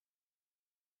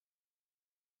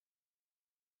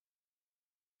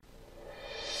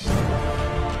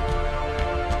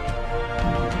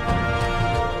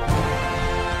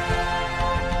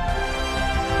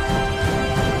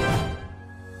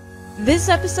This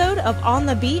episode of On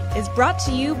the Beat is brought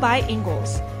to you by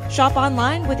Ingles. Shop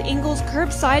online with Ingles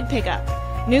Curbside Pickup.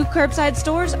 New curbside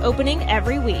stores opening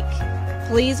every week.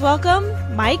 Please welcome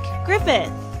Mike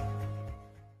Griffith.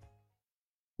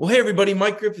 Well, hey, everybody,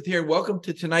 Mike Griffith here. Welcome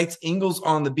to tonight's Ingles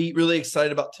on the Beat. Really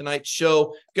excited about tonight's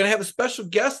show. Going to have a special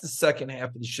guest the second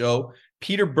half of the show,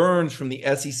 Peter Burns from the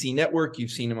SEC Network.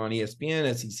 You've seen him on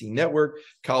ESPN, SEC Network,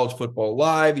 College Football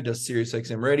Live. He does Sirius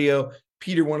XM Radio.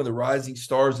 Peter, one of the rising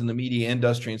stars in the media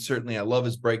industry, and certainly I love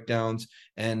his breakdowns.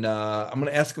 And I'm going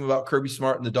to ask him about Kirby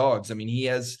Smart and the Dogs. I mean, he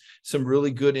has some really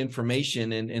good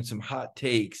information and some hot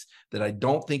takes that I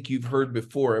don't think you've heard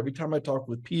before. Every time I talk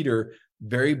with Peter,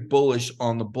 very bullish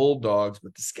on the Bulldogs,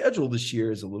 but the schedule this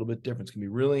year is a little bit different. It's going to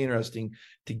be really interesting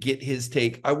to get his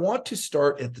take. I want to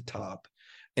start at the top,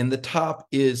 and the top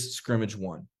is Scrimmage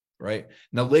One. Right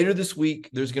now, later this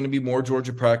week, there's going to be more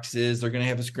Georgia practices. They're going to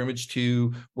have a scrimmage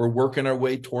 2. We're working our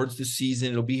way towards the season.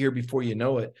 It'll be here before you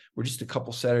know it. We're just a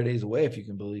couple Saturdays away, if you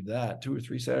can believe that, 2 or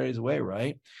 3 Saturdays away,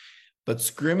 right? But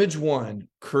Scrimmage 1,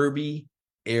 Kirby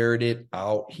aired it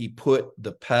out. He put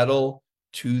the pedal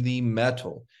to the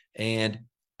metal. And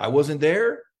I wasn't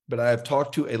there, but I've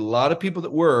talked to a lot of people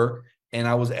that were, and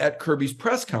I was at Kirby's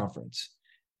press conference.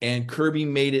 And Kirby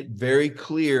made it very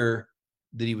clear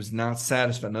that he was not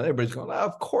satisfied. Now everybody's going,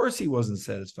 of course he wasn't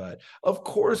satisfied. Of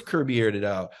course Kirby aired it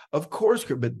out. Of course,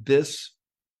 but this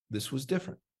was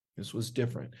different. This was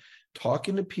different.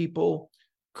 Talking to people,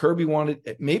 Kirby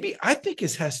wanted, maybe I think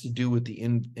this has to do with the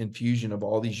infusion of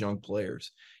all these young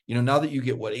players. You know, now that you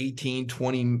get 18,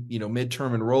 20,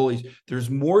 midterm enrollees, there's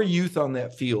more youth on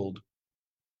that field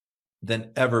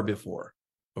than ever before.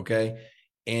 Okay.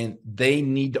 And they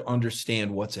need to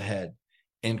understand what's ahead.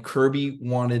 And Kirby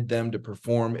wanted them to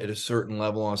perform at a certain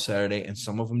level on Saturday, and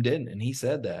some of them didn't. And he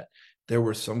said that. There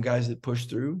were some guys that pushed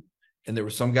through, and there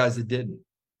were some guys that didn't.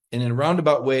 And in a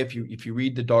roundabout way, if you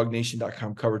read the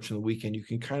DogNation.com coverage from the weekend, you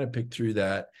can kind of pick through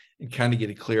that and kind of get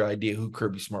a clear idea who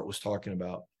Kirby Smart was talking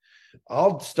about.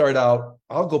 I'll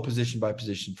go position by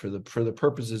position for the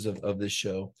purposes of this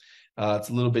show. It's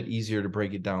a little bit easier to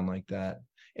break it down like that.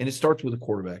 And it starts with the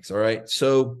quarterbacks, all right?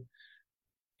 So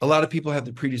a lot of people have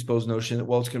the predisposed notion that,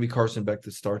 well, it's going to be Carson Beck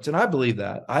that starts. And I believe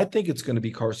that. I think it's going to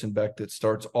be Carson Beck that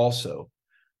starts also.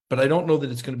 But I don't know that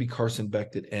it's going to be Carson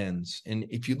Beck that ends. And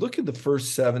if you look at the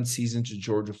first 7 seasons of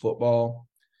Georgia football,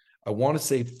 I want to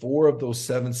say 4 of those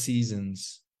 7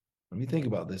 seasons, let me think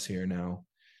about this here now,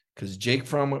 because Jake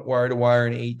Fromm went wire to wire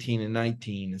in 18 and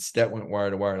 19, and Stet went wire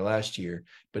to wire last year.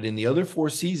 But in the other 4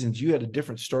 seasons, you had a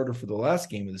different starter for the last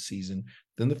game of the season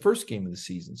than the first game of the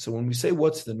season. So when we say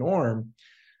what's the norm,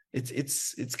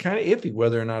 it's kind of iffy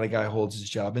whether or not a guy holds his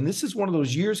job. And this is one of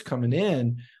those years coming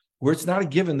in where it's not a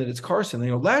given that it's Carson.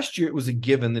 You know, last year it was a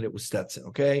given that it was Stetson,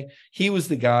 okay? He was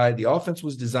the guy. The offense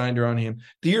was designed around him.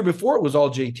 The year before, it was all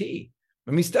JT.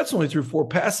 I mean, Stetson only threw 4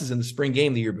 passes in the spring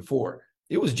game the year before.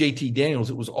 It was JT Daniels.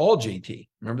 It was all JT.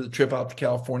 Remember the trip out to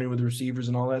California with the receivers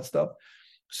and all that stuff?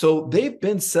 So they've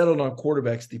been settled on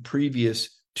quarterbacks the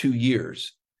previous 2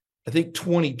 years. I think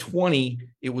 2020,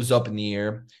 it was up in the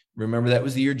air. Remember, that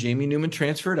was the year Jamie Newman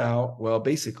transferred out. Well,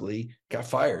 basically got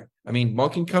fired. I mean,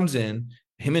 Monken comes in.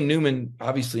 Him and Newman,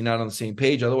 obviously not on the same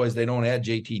page. Otherwise, they don't add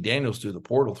JT Daniels through the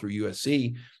portal through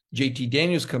USC. JT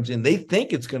Daniels comes in. They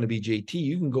think it's going to be JT.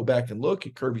 You can go back and look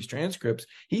at Kirby's transcripts.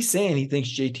 He's saying he thinks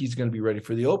JT is going to be ready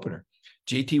for the opener.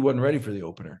 JT wasn't ready for the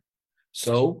opener.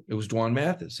 So it was Dwan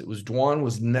Mathis. Dwan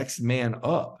was next man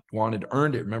up. Dwan had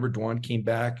earned it. Remember, Dwan came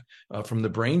back from the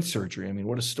brain surgery. I mean,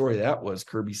 what a story that was.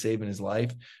 Kirby saving his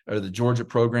life, or the Georgia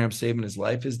program saving his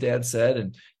life, his dad said.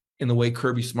 And in the way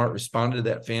Kirby Smart responded to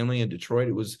that family in Detroit,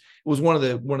 it was one of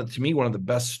the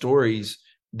best stories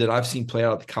that I've seen play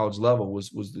out at the college level was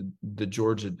the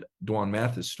Georgia Dwan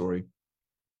Mathis story.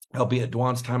 Albeit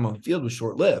Dwan's time on the field was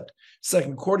short-lived.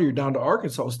 Second quarter, you're down to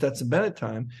Arkansas with Stetson Bennett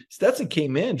time. Stetson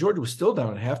came in. Georgia was still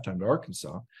down at halftime to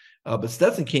Arkansas. But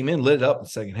Stetson came in, lit it up in the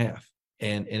second half,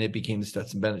 and it became the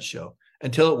Stetson Bennett show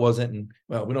until it wasn't. And,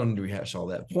 well, we don't need to rehash all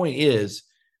that. Point is,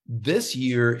 this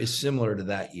year is similar to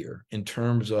that year in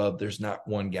terms of there's not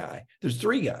one guy. There's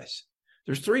 3 guys.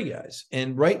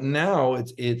 And right now,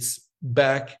 it's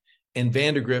Beck and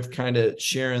Vandergrift kind of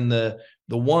sharing the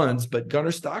ones, but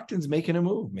Gunnar Stockton's making a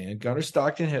move, man. Gunnar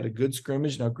Stockton had a good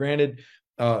scrimmage. Now, granted,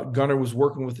 Gunnar was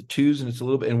working with the 2s, and it's a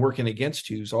little bit, and working against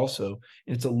 2s also.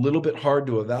 And it's a little bit hard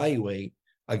to evaluate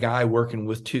a guy working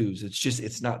with 2s.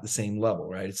 It's not the same level,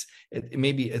 right?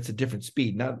 Maybe it's a different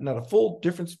speed, not a full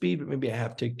different speed, but maybe a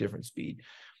half tick different speed.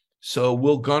 So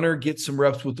will Gunnar get some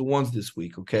reps with the 1s this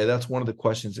week? Okay. That's one of the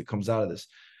questions that comes out of this.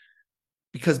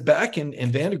 Because Beck and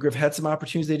Vandergrift had some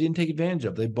opportunities they didn't take advantage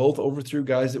of. They both overthrew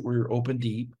guys that were open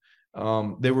deep.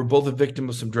 They were both a victim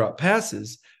of some drop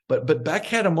passes, but Beck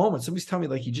had a moment. Somebody's telling me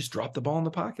like he just dropped the ball in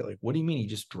the pocket. Like, what do you mean he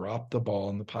just dropped the ball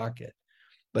in the pocket?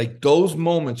 Like those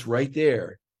moments right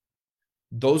there,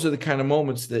 those are the kind of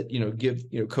moments that, give,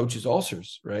 coaches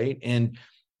ulcers, right? And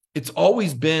it's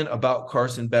always been about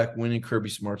Carson Beck winning Kirby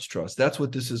Smart's trust. That's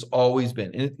what this has always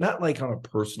been. And it's not like on a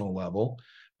personal level,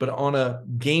 but on a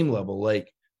game level.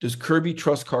 Like, does Kirby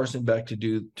trust Carson Beck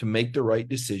to make the right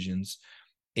decisions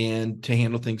and to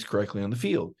handle things correctly on the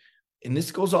field? And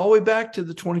this goes all the way back to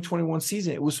the 2021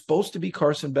 season. It was supposed to be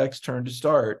Carson Beck's turn to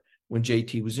start when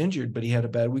JT was injured, but he had a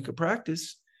bad week of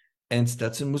practice. And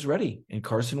Stetson was ready, and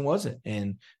Carson wasn't.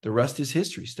 And the rest is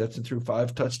history. Stetson threw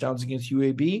 5 touchdowns against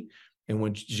UAB. And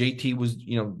when JT was,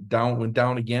 went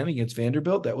down again against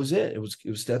Vanderbilt, that was it. It was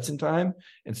Stetson time,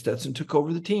 and Stetson took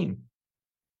over the team.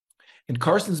 And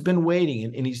Carson's been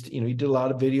waiting, and he's, he did a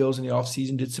lot of videos in the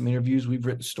offseason, did some interviews. We've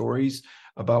written stories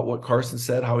about what Carson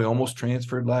said, how he almost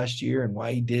transferred last year and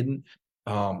why he didn't.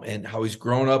 And how he's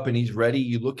grown up and he's ready.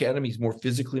 You look at him, he's more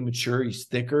physically mature, he's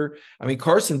thicker. I mean,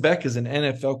 Carson Beck is an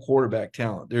NFL quarterback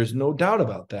talent. There's no doubt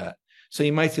about that. So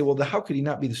you might say, well, how could he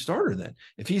not be the starter then?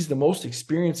 If he's the most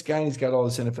experienced guy and he's got all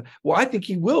this NFL. Well, I think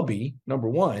he will be, number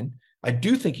one. I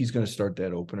do think he's going to start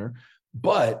that opener,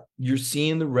 but you're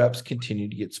seeing the reps continue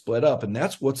to get split up. And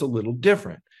that's what's a little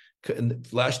different. And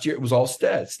last year, it was all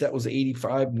Stet. Stet was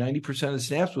 85, 90% of the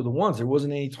snaps were the ones. There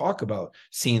wasn't any talk about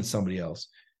seeing somebody else.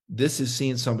 This is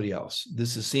seeing somebody else.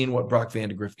 This is seeing what Brock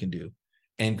Vandegrift can do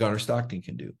and Gunnar Stockton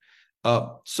can do.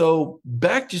 So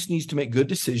Beck just needs to make good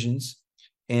decisions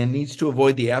and needs to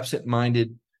avoid the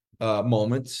absent-minded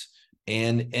moments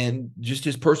and just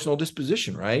his personal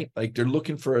disposition, right? Like they're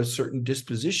looking for a certain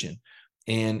disposition.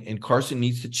 And Carson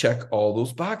needs to check all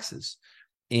those boxes.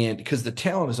 And because the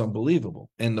talent is unbelievable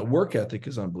and the work ethic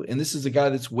is unbelievable. And this is a guy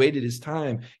that's waited his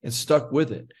time and stuck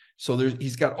with it. So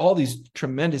he's got all these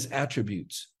tremendous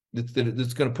attributes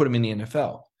that's going to put him in the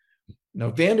NFL. Now,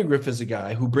 Vandegrift is a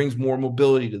guy who brings more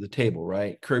mobility to the table,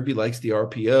 right? Kirby likes the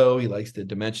RPO. He likes the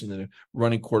dimension that a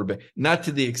running quarterback, not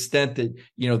to the extent that,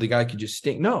 the guy could just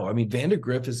stink. No, I mean,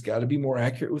 Vandegrift has got to be more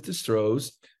accurate with his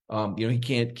throws. He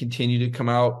can't continue to come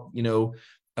out,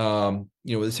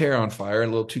 with his hair on fire and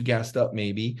a little too gassed up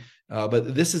maybe.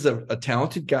 But this is a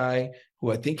talented guy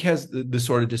who I think has the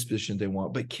sort of disposition they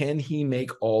want. But can he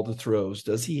make all the throws?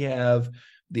 Does he have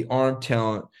the arm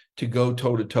talent to go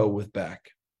toe-to-toe with Beck?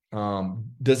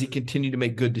 Does he continue to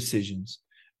make good decisions?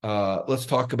 Let's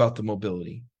talk about the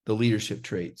mobility, the leadership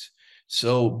traits.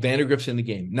 So Vandegrift's in the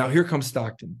game. Now here comes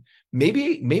Stockton.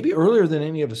 Maybe earlier than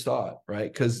any of us thought,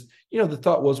 right? Because, the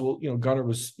thought was, well, Gunnar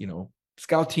was,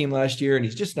 scout team last year, and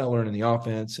he's just now learning the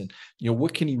offense. And,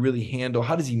 what can he really handle?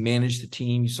 How does he manage the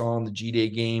team? You saw in the G-Day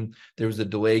game, there was a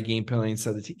delay game penalty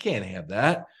inside the team. Can't have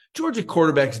that. Georgia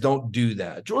quarterbacks don't do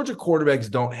that. Georgia quarterbacks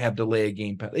don't have delay a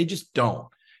game penalty. They just don't.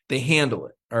 They handle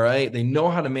it, all right? They know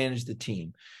how to manage the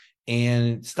team.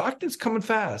 And Stockton's coming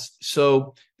fast.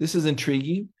 So this is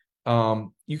intriguing.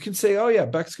 You can say, oh, yeah,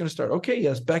 Beck's going to start. Okay,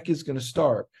 yes, Beck is going to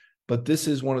start. But this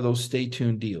is one of those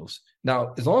stay-tuned deals.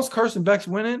 Now, as long as Carson Beck's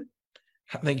winning,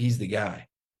 I think he's the guy,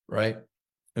 right?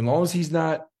 As long as he's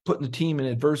not putting the team in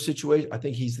adverse situation, I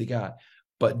think he's the guy.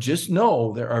 But just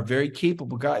know there are very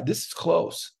capable guys. This is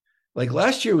close. Like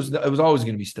last year, it was always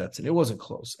going to be Stetson. It wasn't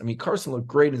close. I mean, Carson looked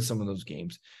great in some of those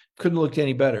games. Couldn't have looked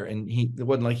any better. And it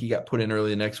wasn't like he got put in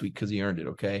early the next week because he earned it,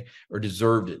 okay? Or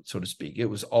deserved it, so to speak. It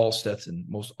was all Stetson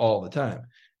most all the time.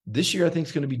 This year, I think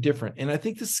it's going to be different. And I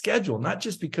think the schedule, not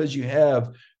just because you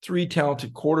have 3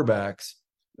 talented quarterbacks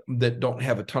that don't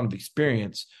have a ton of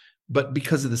experience, but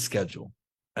because of the schedule.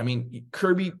 I mean,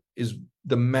 Kirby is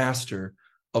the master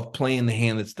of playing the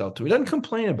hand that's dealt to him. He doesn't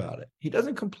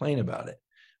complain about it.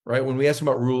 Right? When we ask him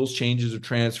about rules, changes, or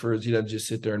transfers, he doesn't just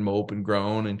sit there and mope and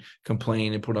groan and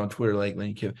complain and put on Twitter like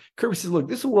Lane Kiffin. Kirby says, look,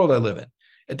 this is the world I live in.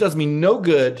 It does me no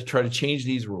good to try to change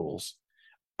these rules.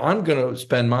 I'm going to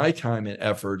spend my time and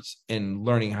efforts in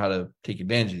learning how to take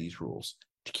advantage of these rules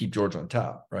to keep Georgia on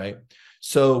top, right?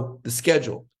 So the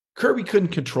schedule. Kirby couldn't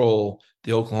control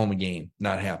the Oklahoma game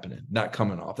not happening, not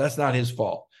coming off. That's not his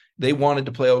fault. They wanted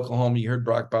to play Oklahoma. You heard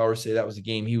Brock Bauer say that was a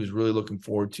game he was really looking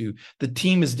forward to. The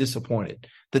team is disappointed.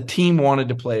 The team wanted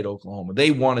to play at Oklahoma.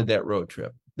 They wanted that road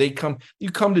trip. You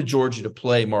come to Georgia to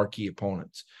play marquee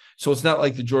opponents. So it's not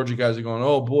like the Georgia guys are going,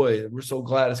 oh boy, we're so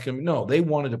glad it's going to be. No, they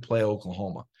wanted to play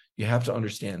Oklahoma. You have to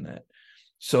understand that.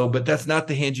 So, but that's not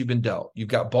the hand you've been dealt. You've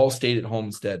got Ball State at home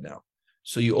instead now.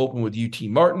 So you open with UT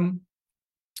Martin.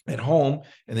 at home,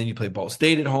 and then you play Ball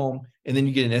State at home, and then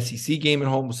you get an SEC game at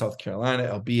home with South Carolina,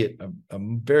 albeit a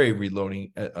very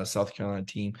reloading South Carolina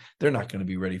team. They're not going to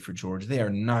be ready for Georgia. They are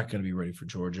not going to be ready for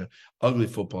Georgia. Ugly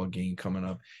football game coming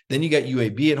up. Then you got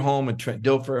UAB at home and Trent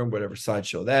Dilfer and whatever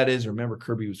sideshow that is. Remember,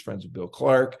 Kirby was friends with Bill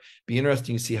Clark. Be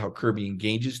interesting to see how Kirby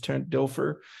engages Trent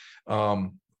Dilfer.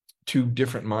 Two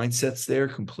different mindsets there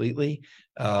completely.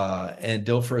 And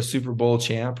Dilfer, a Super Bowl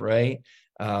champ, right?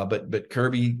 But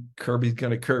Kirby's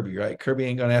gonna Kirby, right? Kirby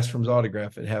ain't gonna ask for his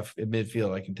autograph at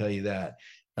midfield, I can tell you that.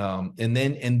 And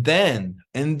then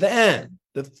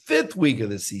the fifth week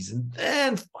of the season,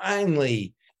 then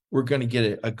finally we're gonna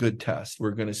get a good test.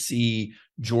 We're gonna see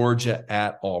Georgia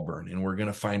at Auburn, and we're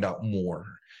gonna find out more.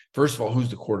 First of all, who's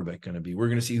the quarterback going to be? We're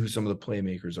going to see who some of the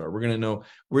playmakers are. We're going to know,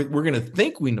 we're going to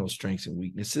think we know strengths and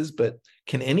weaknesses, but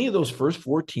can any of those first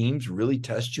four teams really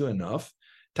test you enough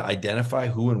to identify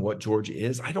who and what Georgia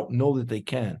is? I don't know that they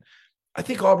can. I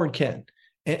think Auburn can.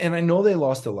 And I know they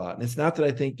lost a lot. And it's not that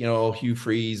I think, Hugh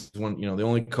Freeze, the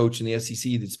only coach in the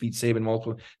SEC that's beat Saban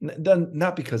multiple,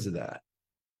 not because of that.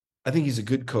 I think he's a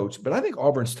good coach, but I think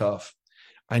Auburn's tough.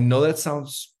 I know that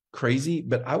sounds crazy,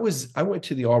 but I went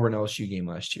to the Auburn LSU game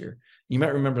last year. You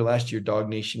might remember last year, Dog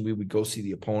Nation, we would go see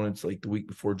the opponents like the week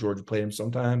before Georgia played them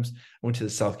sometimes. I went to the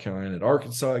South Carolina at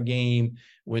Arkansas game,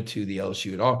 went to the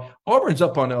LSU at Auburn's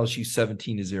up on LSU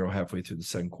 17-0 halfway through the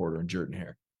second quarter in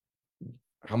Jordan-Hare.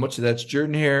 How much of that's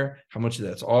Jordan-Hare? How much of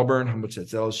that's Auburn? How much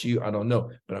that's LSU? I don't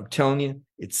know. But I'm telling you,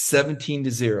 it's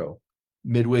 17-0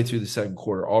 midway through the second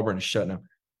quarter. Auburn is shutting up.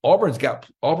 Auburn's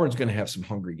going to have some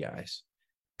hungry guys.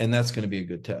 And that's going to be a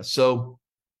good test. So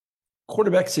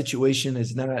quarterback situation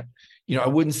is not, I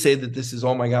wouldn't say that this is,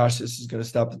 oh my gosh, this is going to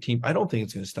stop the team. I don't think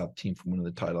it's going to stop the team from winning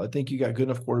the title. I think you got good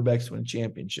enough quarterbacks to win a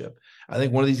championship. I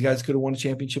think one of these guys could have won a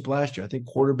championship last year. I think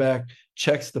quarterback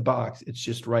checks the box. It's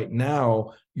just right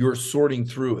now you're sorting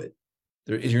through it.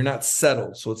 You're not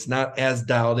settled, so it's not as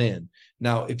dialed in.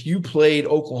 Now, if you played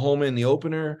Oklahoma in the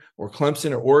opener or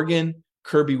Clemson or Oregon,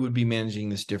 Kirby would be managing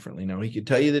this differently. Now, he could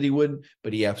tell you that he wouldn't,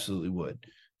 but he absolutely would.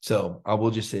 So I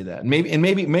will just say that.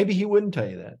 Maybe he wouldn't tell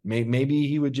you that. Maybe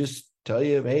he would just tell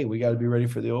you, hey, we got to be ready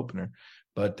for the opener.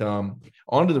 But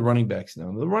on to the running backs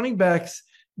now. The running backs,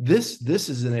 this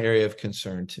is an area of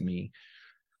concern to me.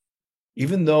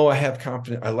 Even though I have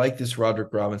confidence, I like this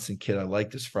Roderick Robinson kid. I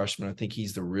like this freshman. I think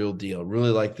he's the real deal. Really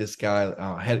like this guy.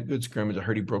 Had a good scrimmage. I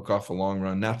heard he broke off a long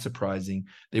run. Not surprising.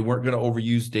 They weren't going to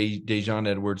overuse Dejon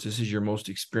Edwards. This is your most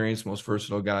experienced, most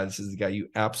versatile guy. This is the guy you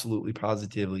absolutely,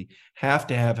 positively have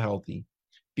to have healthy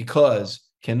because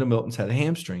Kendall Milton's had a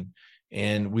hamstring.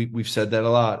 And we've said that a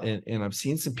lot. And I've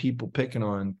seen some people picking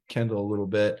on Kendall a little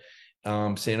bit.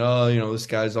 Saying, this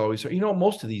guy's always,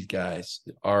 most of these guys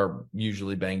are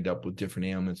usually banged up with different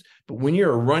ailments. But when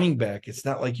you're a running back, it's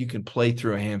not like you can play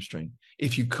through a hamstring.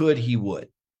 If you could, he would.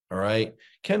 All right.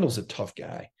 Kendall's a tough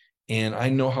guy. And I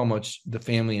know how much the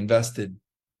family invested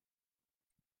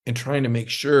in trying to make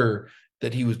sure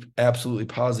that he was absolutely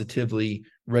positively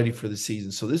ready for the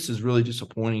season. So this is really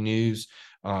disappointing news.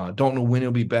 Don't know when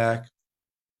he'll be back.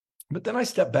 But then I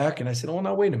stepped back and I said,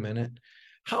 now wait a minute.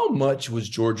 How much was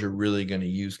Georgia really going to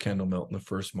use Kendall Milton the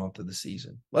first month of the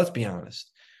season? Let's be honest.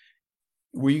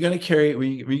 Were you going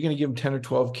to give him 10 or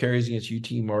 12 carries against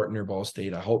UT Martin or Ball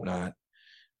State? I hope not.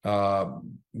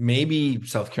 Maybe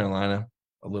South Carolina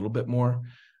a little bit more.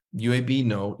 UAB,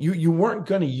 no. You weren't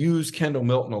going to use Kendall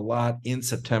Milton a lot in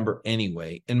September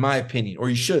anyway, in my opinion, or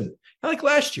you shouldn't. Not like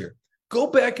last year. Go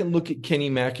back and look at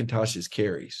Kenny McIntosh's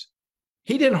carries.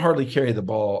 He didn't hardly carry the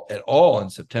ball at all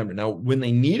in September. Now, when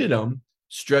they needed him,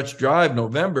 stretch drive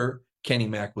November, Kenny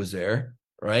Mack was there,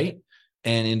 right?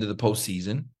 And into the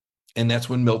postseason. And that's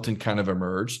when Milton kind of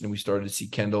emerged and we started to see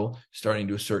Kendall starting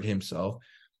to assert himself.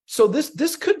 So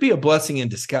this could be a blessing in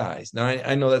disguise. Now,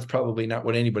 I know that's probably not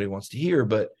what anybody wants to hear,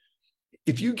 but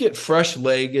if you get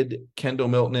fresh-legged Kendall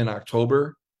Milton in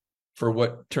October for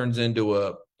what turns into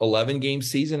a 11-game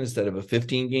season instead of a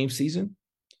 15-game season,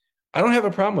 I don't have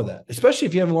a problem with that, especially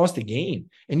if you haven't lost a game.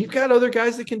 And you've got other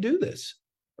guys that can do this.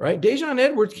 Right? Dejon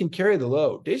Edwards can carry the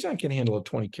load. Dejon can handle a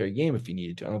 20-carry game if he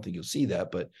needed to. I don't think you'll see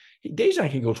that, but Dejon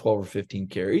can go 12 or 15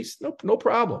 carries. No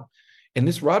problem. And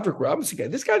this Roderick Robinson guy,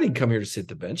 this guy didn't come here to sit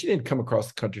the bench. He didn't come across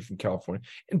the country from California.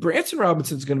 And Branson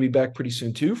Robinson's going to be back pretty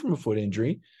soon, too, from a foot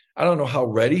injury. I don't know how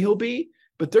ready he'll be,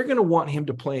 but they're going to want him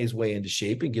to play his way into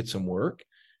shape and get some work.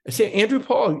 I say Andrew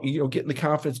Paul, getting the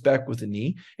confidence back with the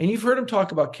knee. And you've heard him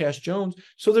talk about Cash Jones.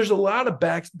 So there's a lot of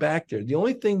backs back there. The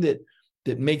only thing that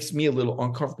makes me a little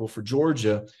uncomfortable for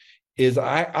Georgia is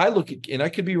I look at, and I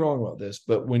could be wrong about this,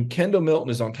 but when Kendall Milton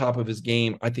is on top of his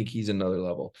game, I think he's another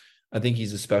level. I think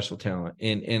he's a special talent.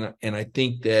 And I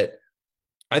think that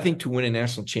I think to win a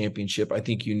national championship, I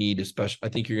think you need I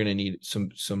think you're going to need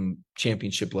some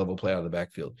championship level play out of the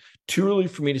backfield. Too early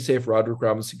for me to say if Roderick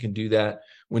Robinson can do that.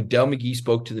 When Del McGee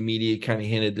spoke to the media, kind of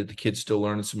hinted that the kid's still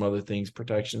learning some other things,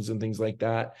 protections and things like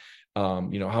that.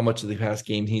 How much of the pass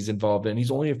game he's involved in.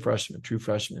 He's only a freshman, true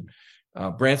freshman.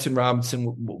 Branson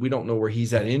Robinson, we don't know where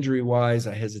he's at injury-wise.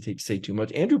 I hesitate to say too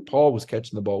much. Andrew Paul was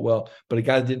catching the ball well, but a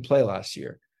guy that didn't play last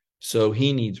year. So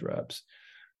he needs reps.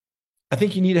 I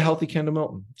think you need a healthy Kendall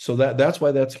Milton. So that's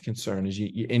why that's a concern. Is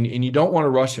you don't want to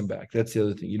rush him back. That's the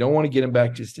other thing. You don't want to get him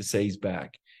back just to say he's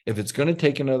back. If it's going to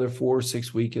take another 4 or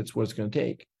 6 weeks, it's what it's going to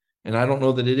take. And I don't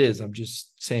know that it is. I'm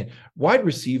just saying. Wide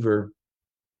receiver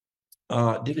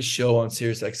did a show on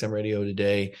Sirius XM radio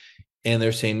today, and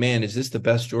they're saying, man, is this the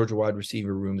best Georgia wide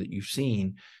receiver room that you've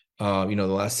seen, the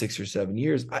last 6 or 7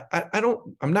 years?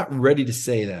 I'm not ready to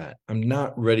say that. I'm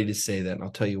not ready to say that, and I'll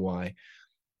tell you why.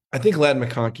 I think Ladd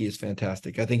McConkey is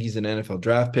fantastic. I think he's an NFL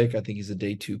draft pick. I think he's a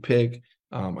day 2 pick.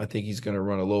 I think he's going to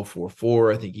run a low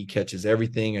 4.4. I think he catches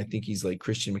everything. I think he's like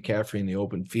Christian McCaffrey in the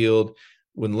open field.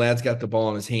 When Ladd's got the ball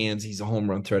in his hands, he's a home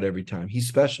run threat every time. He's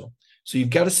special. So you've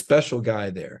got a special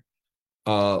guy there.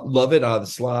 Love it out of the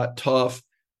slot, tough,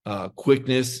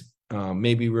 quickness.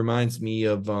 Maybe reminds me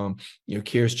of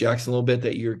Kyrus Jackson a little bit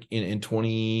that year in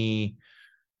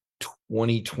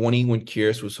 2020 when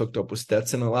Kyrus was hooked up with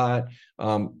Stetson a lot.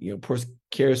 Of course,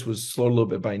 Kyrus was slowed a little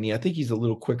bit by knee. I think he's a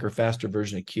little quicker, faster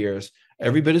version of Kyrus.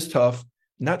 Every bit as tough.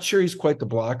 Not sure he's quite the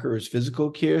blocker as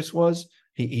physical Kyrus was.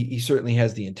 He certainly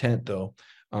has the intent, though.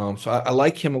 So I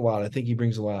like him a lot. I think he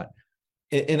brings a lot.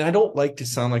 And I don't like to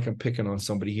sound like I'm picking on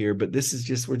somebody here, but this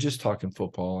is we're just talking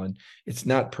football, and it's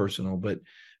not personal. But,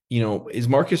 is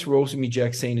Marcus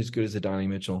Rosemy-Jacksaint as good as Adonai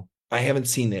Mitchell? I haven't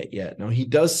seen that yet. Now, he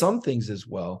does some things as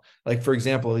well. Like, for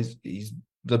example, he's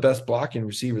the best blocking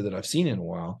receiver that I've seen in a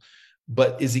while.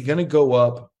 But is he going to go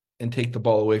up and take the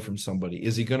ball away from somebody?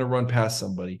 Is he going to run past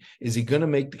somebody? Is he going to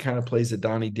make the kind of plays that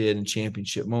Donnie did in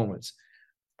championship moments?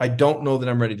 I don't know that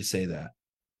I'm ready to say that.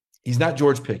 He's not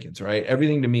George Pickens, right?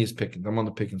 Everything to me is Pickens. I'm on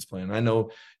the Pickens plan. I know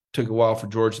it took a while for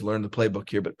George to learn the playbook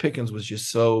here, but Pickens was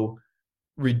just so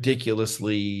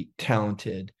ridiculously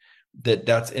talented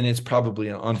and it's probably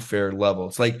an unfair level.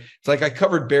 It's like I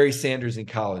covered Barry Sanders in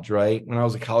college, right? When I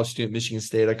was a college student at Michigan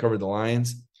State, I covered the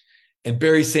Lions, and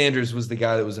Barry Sanders was the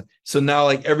guy that was. So now,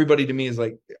 like, everybody to me is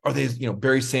like, are they?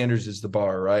 Barry Sanders is the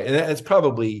bar, right? And that's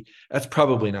probably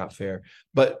not fair,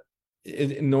 but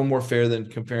no more fair than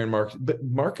comparing Marcus. But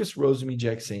Marcus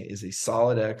Rosemy-Jacksaint is a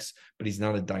solid X, but he's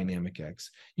not a dynamic X.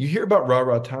 You hear about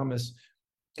Ra Thomas.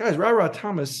 Guys, Ra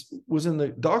Thomas was in the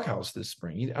doghouse this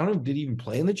spring. I don't know, did he even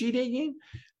play in the G-Day game?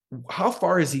 How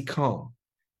far has he come?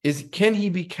 Can he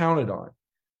be counted on?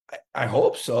 I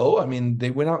hope so. I mean,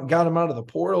 they went out and got him out of the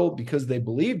portal because they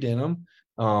believed in him.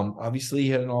 Obviously, he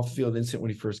had an off-field incident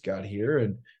when he first got here,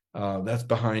 and that's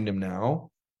behind him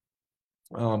now.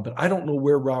 But I don't know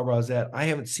where Ra's at. I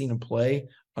haven't seen him play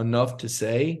enough to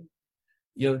say.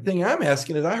 The thing I'm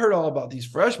asking is, I heard all about these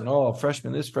freshmen. Oh,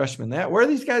 freshman this, freshman that. Where are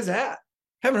these guys at?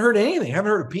 Haven't heard anything. Haven't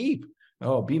heard a peep.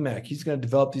 Oh, BMAC, he's going to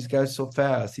develop these guys so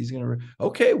fast. He's going to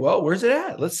okay, well, where's it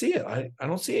at? Let's see it. I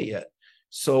don't see it yet.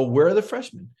 So where are the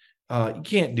freshmen? You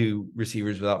can't do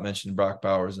receivers without mentioning Brock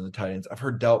Bowers and the tight ends. I've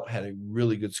heard Delp had a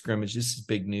really good scrimmage. This is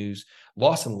big news.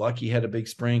 Lawson Lucky had a big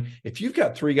spring. If you've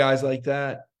got 3 guys like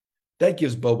that, that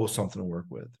gives Bobo something to work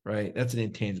with, right? That's an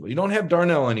intangible. You don't have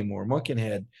Darnell anymore. Monken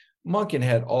had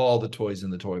all the toys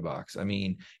in the toy box. I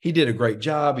mean, he did a great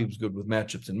job. He was good with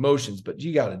matchups and motions, but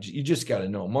you just got to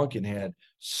know Monken had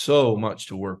so much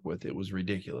to work with. It was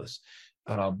ridiculous.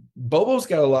 Bobo's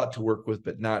got a lot to work with,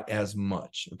 but not as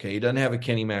much. Okay. He doesn't have a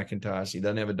Kenny McIntosh. He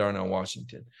doesn't have a Darnell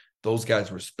Washington. Those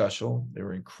guys were special. They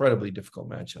were incredibly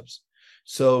difficult matchups.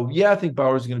 So yeah, I think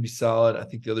Bowers is going to be solid. I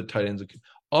think the other tight ends,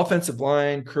 offensive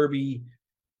line, Kirby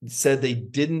said they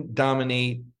didn't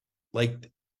dominate.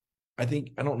 I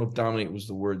don't know if dominate was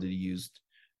the word that he used,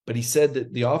 but he said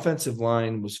that the offensive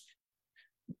line was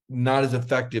not as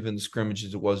effective in the scrimmage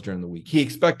as it was during the week. He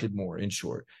expected more, in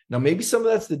short. Now, maybe some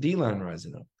of that's the D-line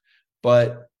rising up,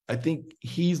 but I think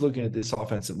he's looking at this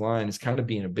offensive line as kind of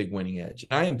being a big winning edge.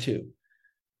 And I am too.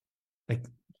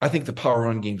 I think the power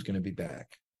run game is going to be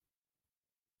back.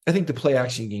 I think the play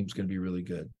action game is going to be really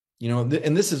good.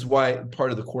 And this is why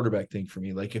part of the quarterback thing for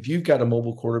me, like if you've got a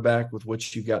mobile quarterback with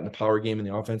what you've got in the power game in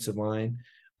the offensive line,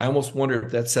 I almost wonder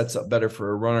if that sets up better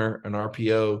for a runner, an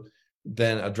RPO,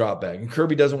 than a drop back. And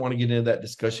Kirby doesn't want to get into that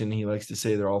discussion. He likes to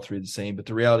say they're all 3 the same, but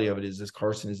the reality of it is this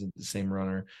Carson isn't the same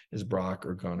runner as Brock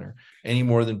or Gunner any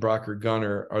more than Brock or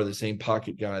Gunner are the same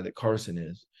pocket guy that Carson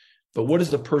is. But what does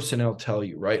the personnel tell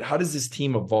you, right? How does this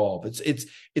team evolve? It's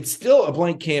still a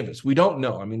blank canvas. We don't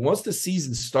know. I mean, once the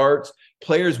season starts,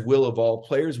 players will evolve,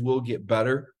 players will get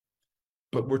better.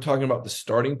 But we're talking about the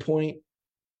starting point,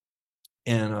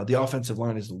 and the offensive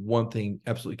line is the one thing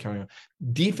absolutely counting on.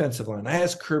 Defensive line. I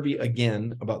asked Kirby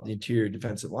again about the interior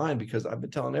defensive line because I've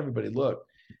been telling everybody, look,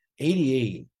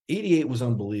 88 was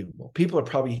unbelievable. People are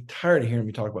probably tired of hearing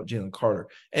me talk about Jalen Carter.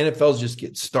 NFL's just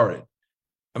getting started.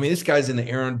 I mean, this guy's in the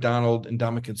Aaron Donald and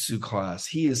Ndamukong Suh class.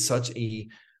 He is such a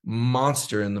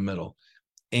monster in the middle.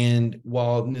 And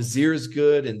while Nazir is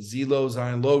good and Zelo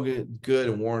Zionloga good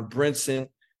and Warren Brinson,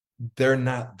 they're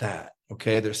not that.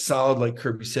 Okay. They're solid. Like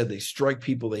Kirby said, they strike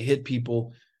people, they hit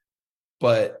people.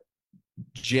 But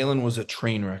Jalen was a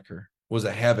train wrecker, was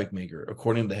a havoc maker,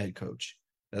 according to the head coach.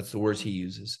 That's the words he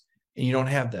uses. And you don't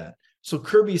have that. So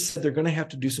Kirby said they're going to have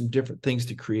to do some different things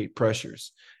to create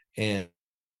pressures and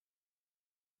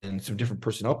some different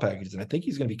personnel packages. And I think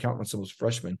he's going to be counting on some of those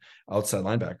freshmen outside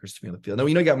linebackers to be on the field. Now,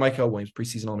 you got Michael Williams,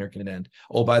 preseason All-American at end.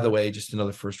 Oh, by the way, just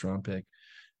another first-round pick.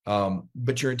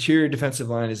 But your interior defensive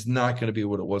line is not going to be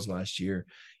what it was last year.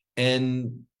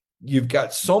 And you've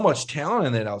got so much talent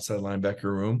in that outside linebacker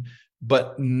room,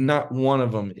 but not one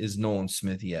of them is Nolan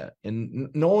Smith yet. And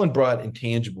Nolan brought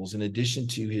intangibles in addition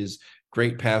to his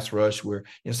great pass rush where,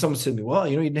 someone said to me, well,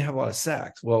 he didn't have a lot of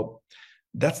sacks. Well,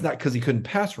 that's not because he couldn't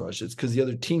pass rush. It's because the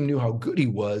other team knew how good he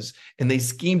was and they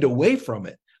schemed away from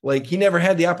it. Like he never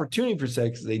had the opportunity for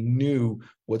sacks. They knew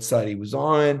what side he was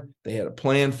on. They had a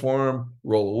plan for him,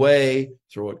 roll away,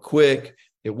 throw it quick.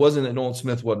 It wasn't that Nolan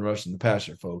Smith wasn't rushing the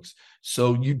passer, folks.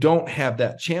 So you don't have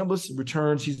that. Chambliss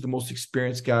returns. He's the most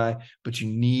experienced guy, but you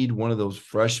need one of those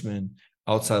freshmen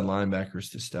outside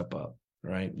linebackers to step up,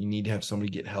 right? You need to have somebody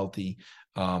get healthy.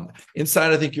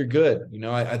 Inside, I think you're good.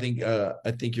 I think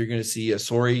you're going to see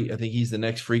Sori. I think he's the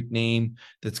next freak name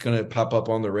that's going to pop up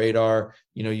on the radar.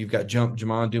 You've got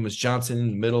Jamon Dumas-Johnson in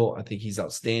the middle. I think he's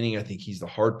outstanding. I think he's the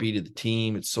heartbeat of the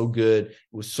team. It's so good. It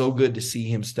was so good to see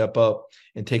him step up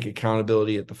and take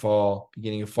accountability at the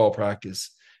beginning of fall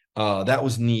practice. That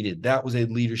was needed. That was a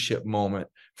leadership moment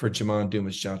for Jamon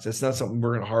Dumas-Johnson. It's not something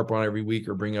we're going to harp on every week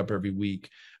or bring up every week,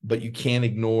 but you can't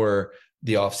ignore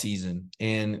the offseason,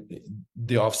 and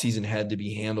the offseason had to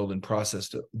be handled and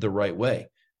processed the right way,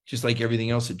 just like everything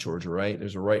else at Georgia, right?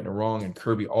 There's a right and a wrong, and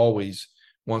Kirby always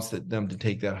wants them to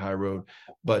take that high road.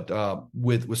 But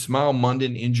with Smile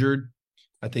Munden injured,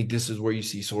 I think this is where you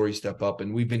see Sori step up,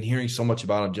 and we've been hearing so much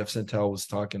about him. Jeff Santel was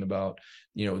talking about,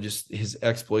 just his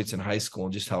exploits in high school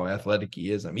and just how athletic he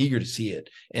is. I'm eager to see it,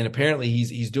 and apparently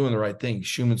he's doing the right thing.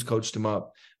 Schumann's coached him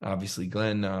up. Obviously,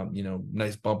 Glenn,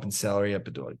 nice bump in salary up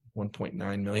to like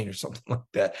 1.9 million or something like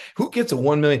that. Who gets a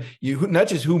 1 million? Not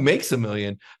just who makes $1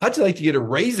 million. How'd you like to get a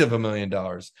raise of $1 million?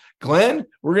 Glenn,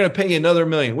 we're going to pay you another $1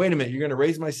 million. Wait a minute, you're going to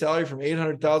raise my salary from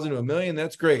 800,000 to $1 million?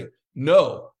 That's great.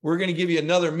 No, we're going to give you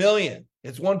another $1 million.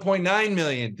 It's 1.9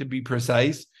 million to be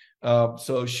precise.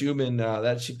 So Schumann,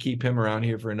 that should keep him around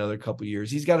here for another couple of years.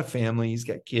 He's got a family. He's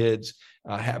got kids.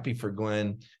 Happy for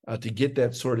Glenn to get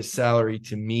that sort of salary.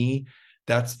 To me,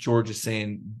 that's Georgia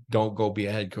saying, don't go be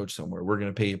a head coach somewhere. We're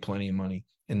going to pay you plenty of money.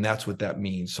 And that's what that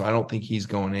means. So I don't think he's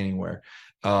going anywhere.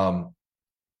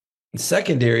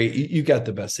 Secondary, you got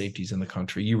the best safeties in the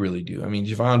country. You really do. I mean,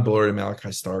 Javon Bullard and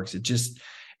Malachi Starks, it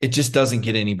just doesn't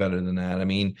get any better than that. I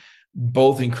mean,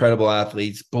 both incredible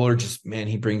athletes. Bullard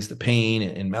he brings the pain,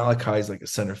 and Malachi's like a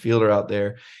center fielder out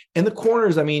there. And the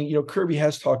corners, I mean, Kirby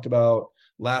has talked about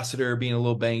Lassiter being a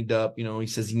little banged up. He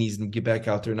says he needs to get back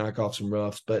out there, knock off some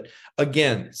roughs. But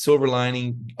again, silver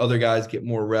lining, other guys get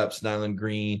more reps. Nyland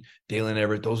Green, Dalen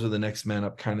Everett, those are the next men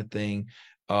up kind of thing.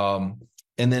 And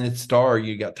then at star,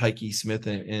 you got Tyke Smith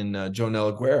and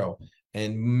Jonel Aguero.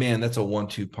 And man, that's a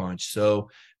 1-2 punch.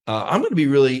 So I'm going to be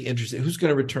really interested. Who's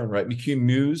going to return, right? McHugh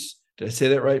Muse. Did I say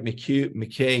that right?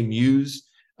 McKay Muse.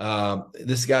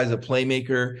 This guy's a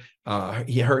playmaker.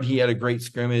 He had a great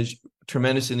scrimmage,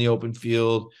 tremendous in the open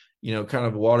field, kind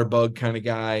of a water bug kind of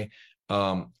guy.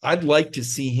 I'd like to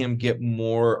see him get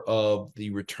more of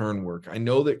the return work. I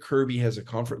know that Kirby has a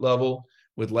comfort level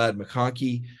with Ladd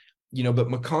McConkey, but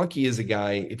McConkey is a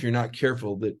guy, if you're not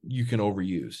careful, that you can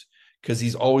overuse because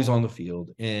he's always on the field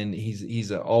and he's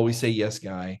a always say yes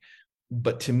guy.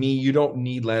 But to me, you don't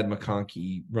need Ladd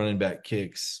McConkey running back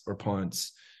kicks or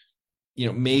punts.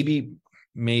 Maybe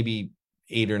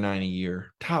 8 or 9 a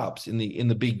year tops in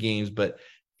the big games, but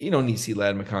you don't need to see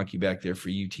Ladd McConkey back there for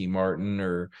UT Martin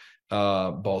or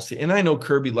Ball State. And I know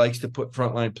Kirby likes to put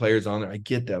frontline players on there. I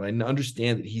get that. I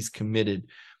understand that he's committed,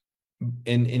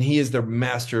 and he is the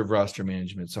master of roster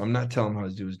management. So I'm not telling him how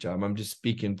to do his job. I'm just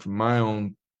speaking from my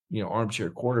own, armchair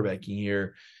quarterbacking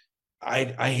here.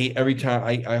 I hate every time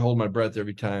I hold my breath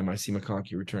every time I see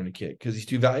McConkey return a kick because he's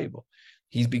too valuable.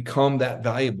 He's become that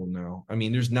valuable now. I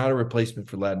mean, there's not a replacement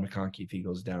for Ladd McConkey if he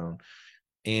goes down.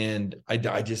 And I'd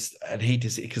hate to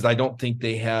see it because I don't think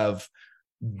they have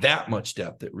that much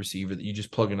depth at receiver that you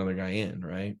just plug another guy in,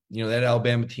 right? That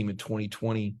Alabama team in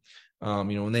 2020,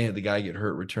 when they had the guy get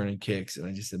hurt returning kicks, and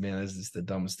I just said, man, this is the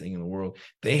dumbest thing in the world.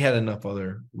 They had enough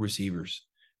other receivers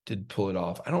to pull it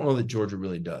off. I don't know that Georgia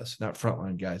really does, not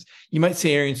frontline guys. You might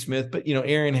say Arian Smith, but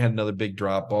Arian had another big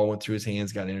drop, ball went through his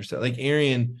hands, got intercepted. Like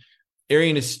Arian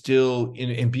is still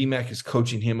in, and BMAC is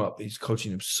coaching him up. He's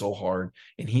coaching him so hard,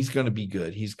 and he's going to be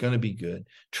good. He's going to be good.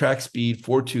 Track speed,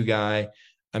 4.2 guy.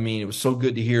 I mean, it was so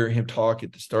good to hear him talk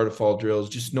at the start of fall drills,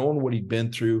 just knowing what he'd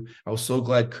been through. I was so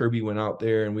glad Kirby went out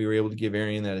there and we were able to give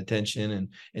Arian that attention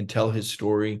and tell his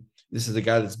story. This is a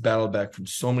guy that's battled back from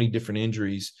so many different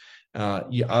injuries.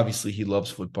 Obviously, he loves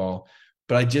football,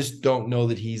 but I just don't know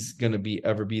that he's going to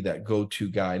ever be that go-to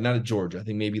guy. Not at Georgia. I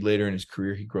think maybe later in his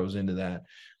career he grows into that.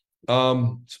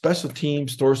 Special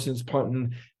teams, Thorson's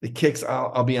punting, the kicks.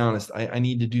 I'll be honest. I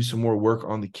need to do some more work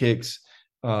on the kicks.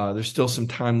 There's still some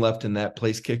time left in that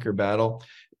place kicker battle.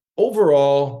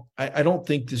 Overall, I don't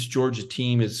think this Georgia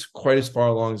team is quite as far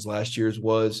along as last year's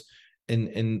was,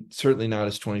 and certainly not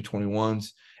as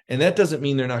 2021's. And that doesn't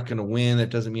mean they're not going to win. That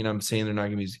doesn't mean I'm saying they're not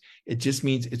going to be. It just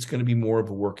means it's going to be more of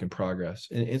a work in progress.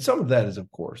 And some of that is, of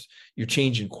course, you're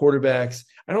changing quarterbacks.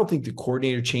 I don't think the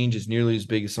coordinator change is nearly as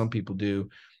big as some people do.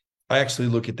 I actually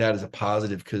look at that as a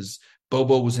positive because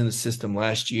Bobo was in the system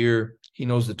last year. He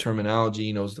knows the terminology.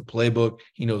 He knows the playbook.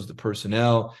 He knows the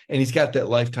personnel. And he's got that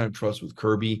lifetime trust with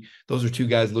Kirby. Those are two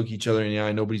guys look each other in the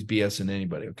eye. Nobody's BSing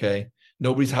anybody, okay?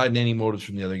 Nobody's hiding any motives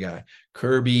from the other guy.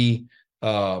 Kirby,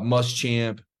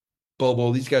 Muschamp,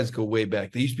 Bobo, these guys go way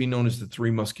back. They used to be known as the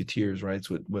Three Musketeers, right? It's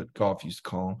what Goff used to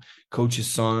call them. Coach's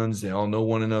sons. They all know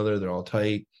one another. They're all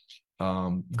tight.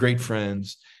 Great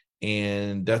friends.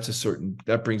 And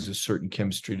that brings a certain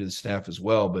chemistry to the staff as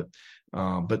well. But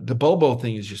the Bobo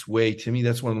thing is just to me,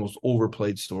 that's one of the most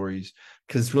overplayed stories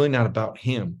because it's really not about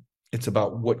him. It's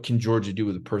about what can Georgia do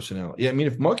with the personnel. Yeah, I mean,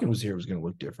 if Munkin was here, it was going to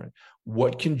look different.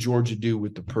 What can Georgia do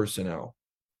with the personnel?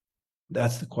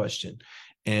 That's the question.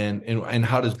 And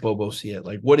how does Bobo see it?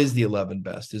 Like, what is the 11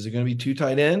 best? Is it going to be 2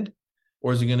 tight end,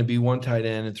 or is it going to be 1 tight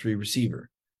end and 3 receiver?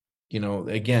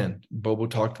 Again, Bobo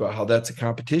talked about how that's a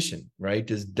competition, right?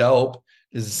 Does Delp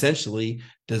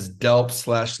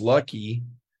 /Lucky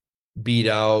beat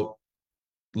out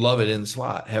Lovett in the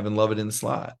slot, having Lovett in the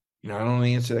slot? I don't know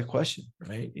the answer to that question,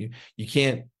 right? You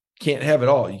can't have it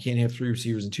all. You can't have 3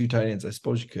 receivers and 2 tight ends. I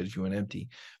suppose you could if you went empty,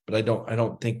 but I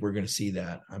don't think we're going to see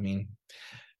that. I mean,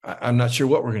 I'm not sure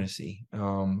what we're going to see.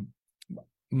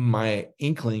 My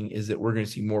inkling is that we're going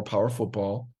to see more power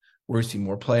football. We're going to see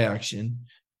more play action.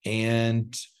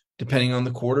 And depending on the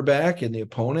quarterback and the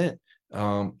opponent,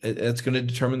 it's going to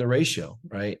determine the ratio,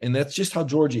 right? And that's just how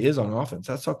Georgia is on offense.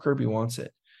 That's how Kirby wants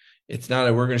it. It's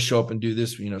not we're going to show up and do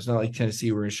this. It's not like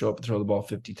Tennessee. We're going to show up and throw the ball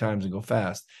 50 times and go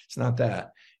fast. It's not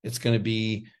that. It's going to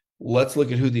be, let's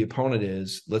look at who the opponent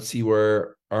is. Let's see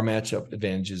where our matchup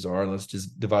advantages are. Let's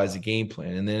just devise a game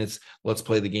plan. And then let's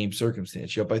play the game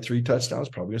circumstance. You're up by 3 touchdowns,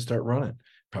 probably going to start running.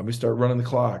 Probably start running the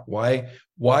clock. Why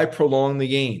prolong the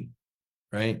game?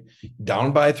 Right?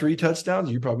 Down by 3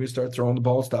 touchdowns, you're probably going to start throwing the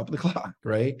ball, stopping the clock,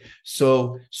 right?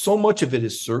 So much of it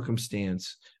is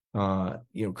circumstance.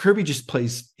 Kirby just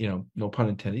plays, no pun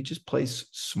intended, he just plays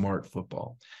smart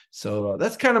football. So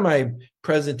that's kind of my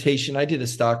presentation. I did a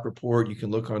stock report. You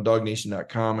can look on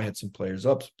dognation.com. I had some players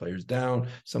up, some players down,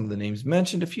 some of the names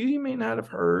mentioned, a few you may not have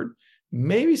heard,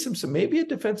 maybe maybe a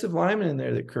defensive lineman in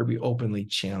there that Kirby openly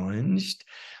challenged.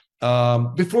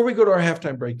 Before we go to our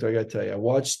halftime break, though, I got to tell you, I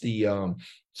watched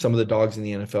some of the dogs in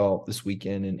the NFL this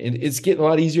weekend, and it's getting a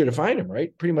lot easier to find them,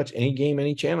 right? Pretty much any game,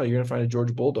 any channel, you're going to find a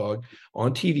Georgia Bulldog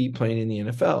on TV playing in the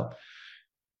NFL.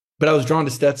 But I was drawn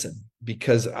to Stetson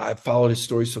because I followed his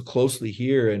story so closely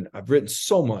here, and I've written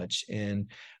so much, and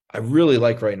I really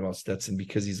like writing about Stetson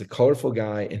because he's a colorful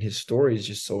guy, and his story is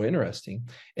just so interesting.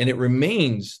 And it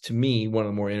remains, to me, one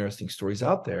of the more interesting stories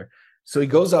out there. So he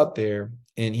goes out there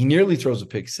and he nearly throws a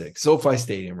pick 6. SoFi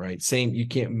Stadium, right? Same, you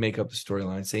can't make up the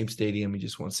storyline. Same stadium. He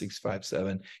just won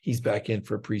 6-5-7. He's back in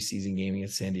for a preseason game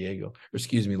against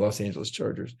Los Angeles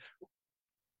Chargers.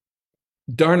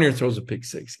 Darn near throws a pick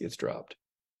 6, gets dropped.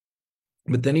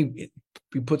 But then he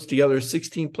puts together a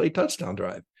 16-play touchdown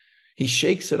drive. He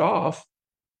shakes it off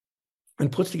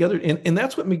and puts together, and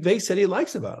that's what McVay said he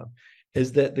likes about him,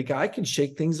 is that the guy can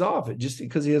shake things off. It just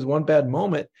because he has one bad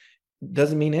moment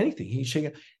doesn't mean anything.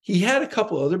 He had a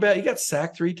couple other he got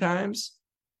sacked 3 times,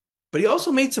 but he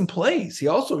also made some plays. He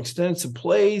also extended some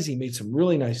plays. He made some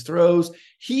really nice throws.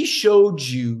 He showed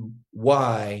you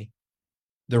why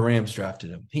the Rams drafted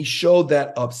him. He showed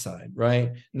that upside,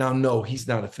 right? Now, no, he's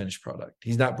not a finished product.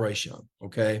 He's not Bryce Young,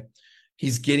 okay?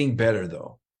 He's getting better,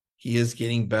 though. He is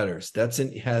getting better.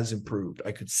 Stetson has improved.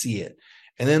 I could see it.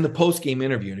 And then the post-game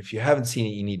interview, and if you haven't seen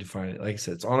it, you need to find it. Like I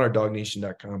said, it's on our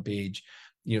dognation.com page.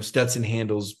 Stetson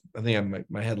handles, I think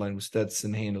my headline was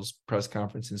Stetson handles press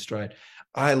conference in stride.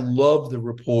 I love the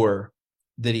rapport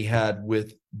that he had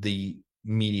with the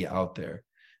media out there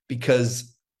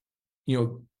because,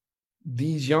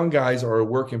 these young guys are a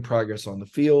work in progress on the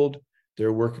field. They're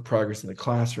a work in progress in the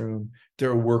classroom. They're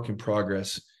a work in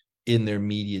progress in their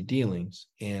media dealings.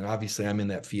 And obviously I'm in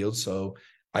that field, so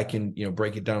I can,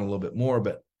 break it down a little bit more,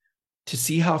 but to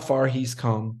see how far he's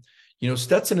come,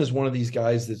 Stetson is one of these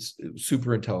guys that's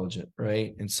super intelligent,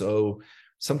 right? And so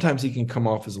sometimes he can come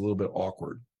off as a little bit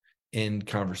awkward in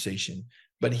conversation,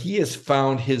 but he has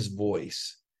found his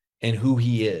voice and who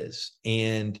he is.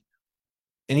 And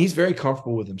he's very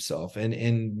comfortable with himself.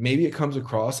 And maybe it comes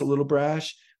across a little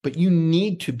brash, but you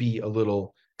need to be a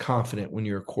little confident when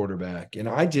you're a quarterback. And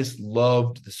I just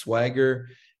loved the swagger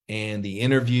and the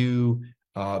interview,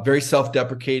 very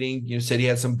self-deprecating, said he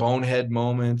had some bonehead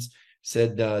moments,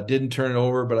 said, didn't turn it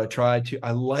over, but I tried to.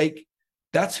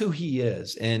 That's who he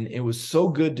is. And it was so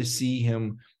good to see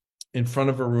him in front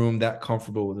of a room that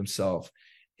comfortable with himself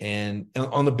and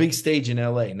on the big stage in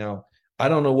LA. Now, I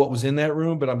don't know what was in that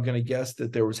room, but I'm going to guess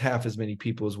that there was half as many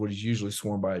people as what is usually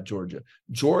sworn by at Georgia.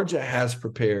 Georgia has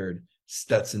prepared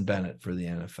Stetson Bennett for the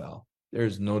NFL.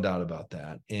 There's no doubt about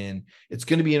that. And it's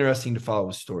going to be interesting to follow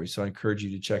his story. So I encourage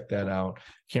you to check that out.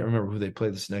 Can't remember who they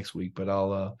play this next week, but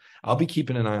I'll be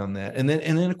keeping an eye on that. And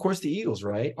then of course the Eagles,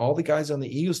 right? All the guys on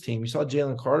the Eagles team. You saw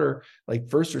Jalen Carter, like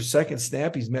first or second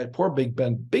snap he's met. Poor Big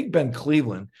Ben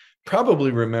Cleveland probably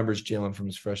remembers Jalen from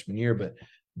his freshman year, but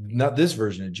not this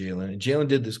version of Jalen. And Jalen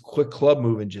did this quick club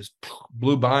move and just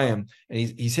blew by him. And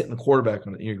he's hitting the quarterback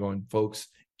on it. And you're going, folks,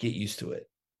 get used to it.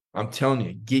 I'm telling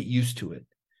you, get used to it.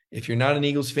 If you're not an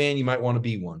Eagles fan, you might want to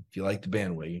be one if you like the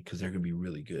bandwagon because they're going to be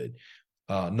really good.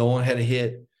 Nolan had a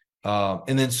hit.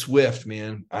 And then Swift,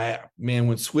 man.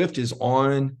 When Swift is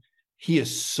on, he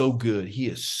is so good. He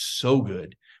is so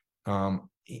good.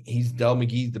 He's Del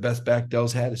McGee, the best back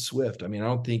Del's had is Swift. I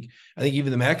think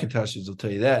even the McIntoshes will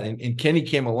tell you that. And Kenny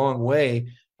came a long way.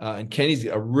 And Kenny's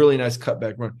a really nice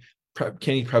cutback run.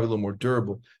 Kenny's probably a little more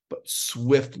durable, but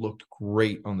Swift looked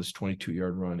great on this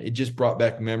 22-yard run. It just brought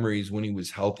back memories when he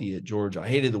was healthy at Georgia. I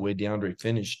hated the way DeAndre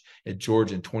finished at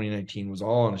Georgia in 2019. It was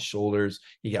all on his shoulders.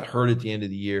 He got hurt at the end of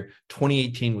the year.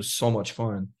 2018 was so much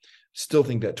fun. Still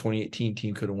think that 2018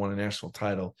 team could have won a national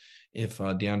title if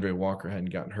DeAndre Walker hadn't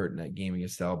gotten hurt in that game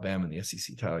against Alabama in the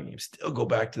SEC title game. Still go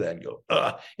back to that and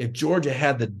go, if Georgia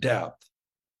had the depth,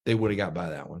 they would have got by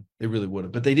that one. They really would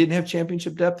have. But they didn't have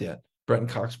championship depth yet. Brenton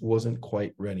Cox wasn't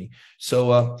quite ready.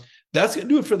 So that's going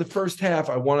to do it for the first half.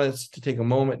 I want us to take a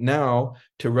moment now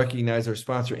to recognize our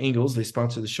sponsor, Ingles. They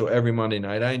sponsor the show every Monday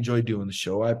night. I enjoy doing the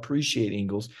show. I appreciate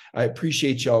Ingles. I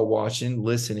appreciate y'all watching,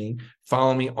 listening.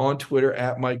 Follow me on Twitter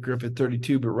at Mike Griffith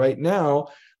 32. But right now,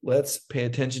 let's pay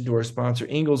attention to our sponsor,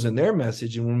 Ingles, and their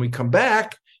message. And when we come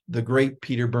back, the great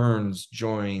Peter Burns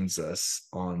joins us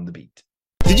on the beat.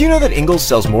 Did you know that Ingles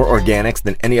sells more organics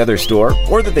than any other store?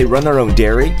 Or that they run their own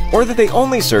dairy? Or that they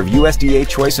only serve USDA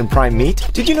choice and prime meat?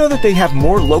 Did you know that they have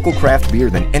more local craft beer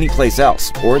than any place else?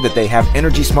 Or that they have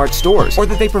Energy Smart stores? Or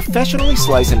that they professionally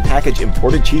slice and package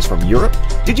imported cheese from Europe?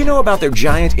 Did you know about their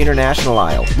giant international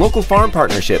aisle, local farm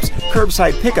partnerships,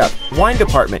 curbside pickup, wine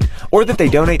department? Or that they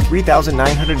donate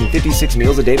 3,956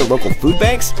 meals a day to local food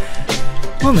banks?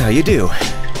 Well, now you do.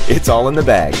 It's all in the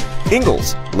bag.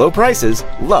 Ingles, low prices,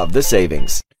 love the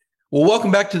savings. Well,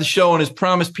 welcome back to the show. And as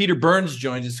promised, Peter Burns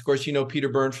joins us. Of course, you know Peter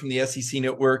Burns from the SEC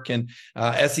Network, and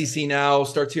SEC Now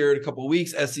starts here in a couple of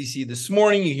weeks. SEC This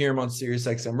Morning, you hear him on Sirius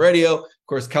XM Radio. Of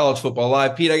course, College Football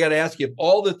Live. Pete, I got to ask you, of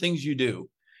all the things you do,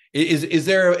 is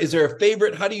there a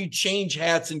favorite? How do you change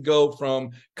hats and go from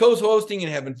co-hosting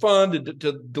and having fun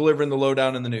to delivering the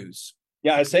lowdown in the news?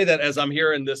 Yeah, I say that as I'm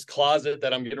here in this closet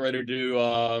that I'm getting ready to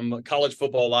do College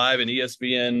Football Live and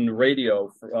ESPN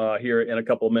Radio here in a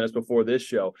couple of minutes before this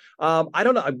show. I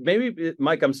don't know. Maybe,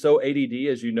 Mike, I'm so ADD,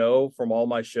 as you know, from all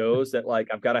my shows that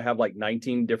I've got to have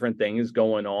 19 different things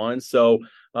going on. So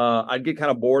I'd get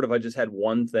kind of bored if I just had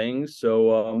one thing.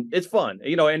 So it's fun.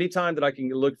 Anytime that I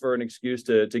can look for an excuse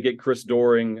to get Chris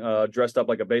Doering dressed up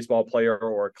like a baseball player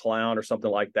or a clown or something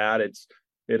like that,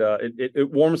 it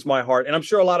warms my heart. And I'm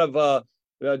sure a lot of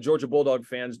Georgia Bulldog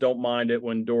fans don't mind it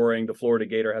when Doering, the Florida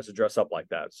Gator, has to dress up like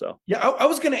that. So yeah, I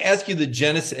was going to ask you the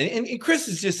genesis, and Chris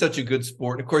is just such a good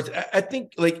sport. And of course, I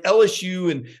think like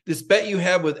LSU and this bet you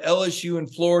have with LSU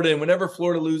and Florida, and whenever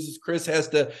Florida loses, Chris has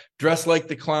to dress like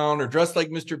the clown or dress like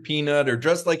Mr. Peanut or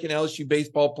dress like an LSU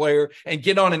baseball player and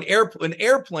get on an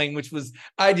airplane, which was,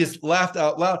 I just laughed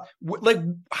out loud. Like,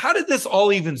 how did this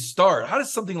all even start? How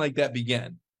does something like that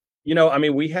begin? I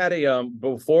mean, we had a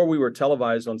before we were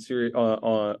televised on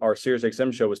our Sirius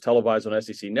XM show was televised on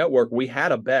SEC Network. We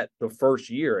had a bet the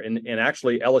first year, and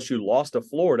actually LSU lost to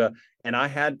Florida, and I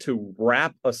had to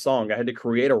rap a song. I had to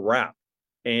create a rap,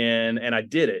 and I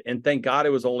did it. And thank God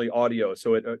it was only audio,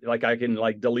 so it like I can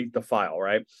like delete the file,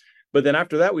 right? But then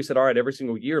after that, we said, all right, every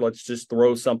single year, let's just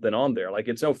throw something on there. Like,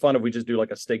 it's no fun if we just do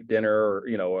like a steak dinner or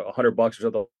 $100 or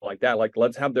something like that. Like,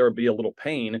 let's have there be a little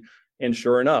pain. And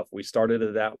sure enough, we started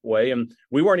it that way. And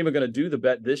we weren't even going to do the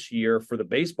bet this year for the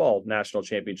baseball national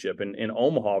championship in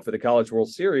Omaha for the College World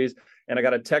Series. And I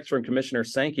got a text from Commissioner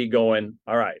Sankey going,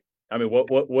 all right, I mean,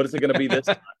 what is it going to be this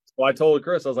time? So I told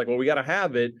Chris, I was like, well, we got to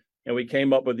have it. And we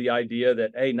came up with the idea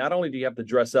that, hey, not only do you have to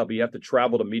dress up, but you have to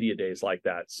travel to media days like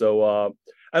that. So,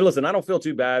 and listen, I don't feel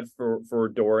too bad for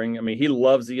Doering. I mean, he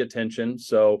loves the attention.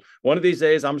 So one of these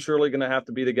days, I'm surely going to have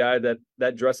to be the guy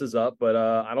that dresses up. But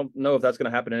I don't know if that's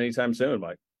going to happen anytime soon,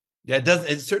 Mike. Yeah,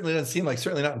 it certainly doesn't seem like,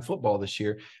 certainly not in football this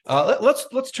year.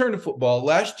 Let's turn to football.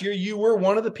 Last year, you were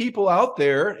one of the people out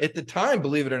there at the time,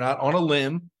 believe it or not, on a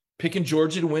limb, picking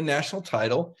Georgia to win national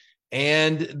title.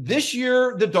 And this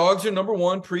year, the Dogs are number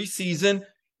one preseason.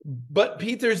 But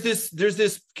Pete, there's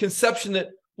this conception that,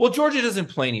 well, Georgia doesn't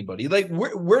play anybody. Like,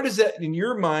 where does that in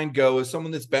your mind go as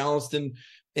someone that's balanced and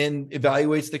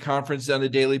evaluates the conference on a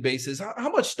daily basis? How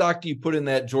much stock do you put in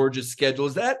that Georgia schedule?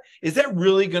 Is that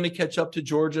really going to catch up to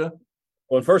Georgia?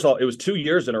 Well, first of all, it was 2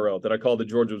 years in a row that I called that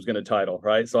Georgia was going to title,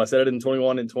 right? So I said it in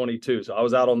 21 and 22. So I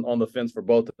was out on the fence for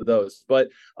both of those. But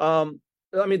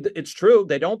I mean, it's true.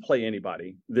 They don't play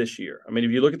anybody this year. I mean,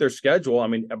 if you look at their schedule, I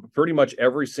mean, pretty much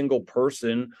every single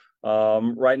person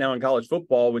right now in college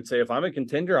football would say, if I'm a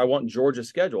contender, I want Georgia's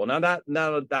schedule. Now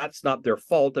that's not their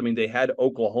fault. I mean, they had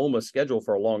Oklahoma's schedule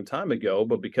for a long time ago,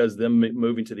 but because them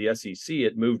moving to the SEC,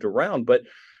 it moved around. But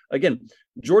again,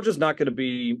 Georgia's not going to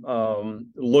be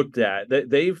looked at.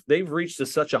 They've reached to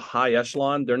such a high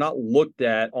echelon. They're not looked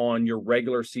at on your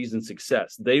regular season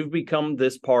success. They've become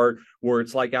this part where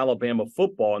it's like Alabama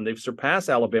football, and they've surpassed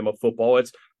Alabama football.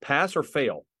 It's pass or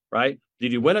fail, right?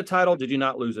 Did you win a title? Did you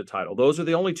not lose a title? Those are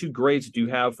the only two grades that you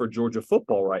have for Georgia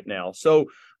football right now. So,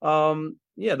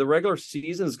 the regular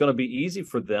season is going to be easy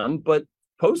for them, but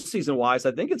postseason wise,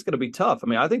 I think it's going to be tough. I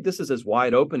mean, I think this is as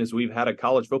wide open as we've had a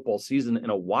college football season in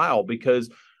a while,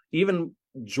 because even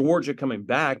Georgia coming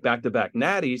back-to-back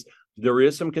natties, there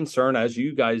is some concern, as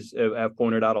you guys have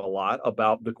pointed out a lot,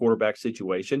 about the quarterback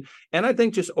situation. And I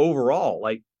think just overall,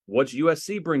 like, what's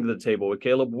USC bring to the table with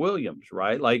Caleb Williams,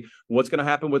 right? Like, what's going to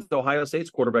happen with Ohio State's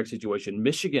quarterback situation?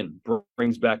 Michigan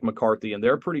brings back McCarthy, and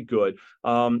they're pretty good.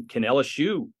 Can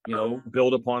LSU,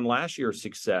 build upon last year's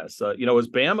success? As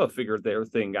Bama figured their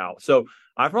thing out. So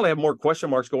I probably have more question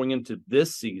marks going into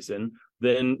this season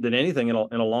than anything in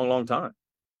a long, long time.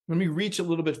 Let me reach a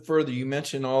little bit further. You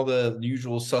mentioned all the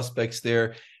usual suspects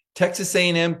there. Texas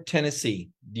A&M, Tennessee.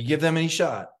 Do you give them any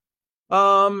shot?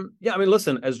 I mean,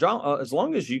 listen, as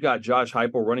long as you got Josh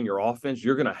Heupel running your offense,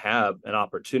 you're going to have an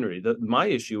opportunity. My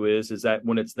issue is that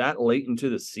when it's that late into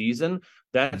the season,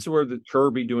 that's where the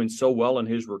Kirby doing so well in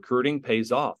his recruiting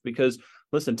pays off. Because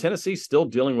listen, Tennessee's still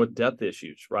dealing with depth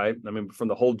issues, right? I mean, from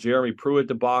the whole Jeremy Pruitt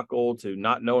debacle to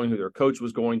not knowing who their coach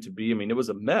was going to be. I mean, it was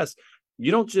a mess.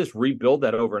 You don't just rebuild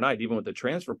that overnight, even with the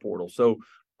transfer portal. So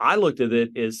I looked at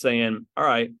it as saying, all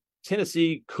right,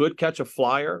 Tennessee could catch a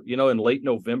flyer, in late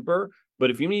November.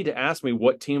 But if you need to ask me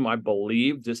what team I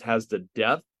believe just has the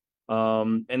depth,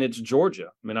 and it's Georgia.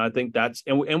 I mean, I think that's,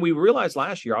 and we realized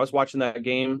last year, I was watching that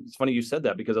game. It's funny you said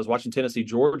that, because I was watching Tennessee,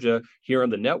 Georgia here on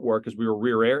the network as we were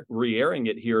re-airing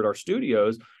it here at our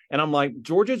studios. And I'm like,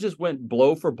 Georgia just went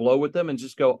blow for blow with them and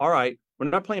just go, all right, we're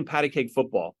not playing patty cake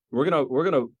football. We're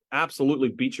going to absolutely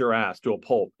beat your ass to a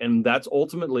pulp. And that's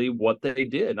ultimately what they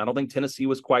did. And I don't think Tennessee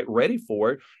was quite ready for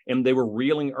it, and they were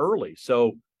reeling early.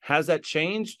 So has that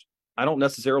changed? I don't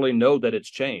necessarily know that it's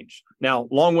changed. Now,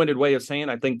 long-winded way of saying,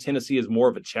 I think Tennessee is more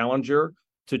of a challenger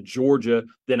to Georgia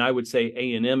than I would say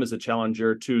A&M is a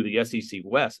challenger to the SEC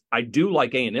West. I do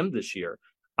like A&M this year.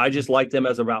 I just like them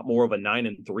as about more of a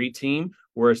 9-3 team,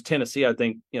 whereas Tennessee, I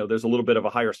think, there's a little bit of a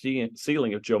higher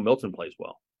ceiling if Joe Milton plays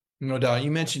well. No doubt.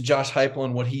 You mentioned Josh Heupel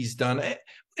and what he's done.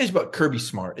 It's about Kirby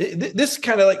Smart. This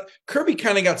kind of like Kirby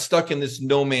kind of got stuck in this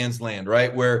no man's land,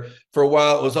 right? Where for a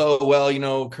while it was, oh,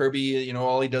 well, Kirby,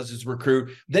 all he does is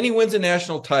recruit. Then he wins a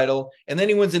national title, and then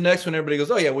he wins the next one. Everybody goes,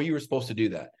 oh, yeah, well, you were supposed to do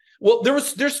that. Well,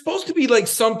 there's supposed to be like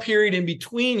some period in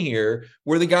between here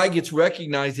where the guy gets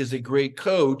recognized as a great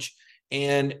coach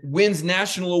and wins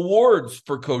national awards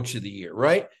for Coach of the Year,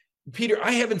 right? Peter,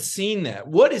 I haven't seen that.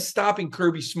 What is stopping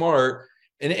Kirby Smart?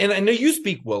 And I know you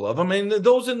speak well of them. I mean,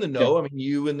 those in the know. I mean,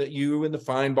 you and the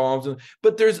Feinbaums,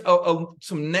 but there's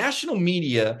some national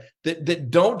media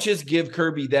that don't just give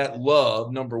Kirby that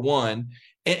love. Number one,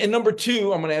 and number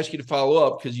two, I'm going to ask you to follow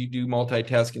up because you do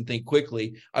multitask and think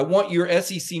quickly. I want your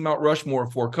SEC Mount Rushmore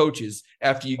for coaches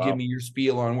after you give me your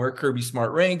spiel on where Kirby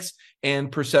Smart ranks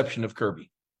and perception of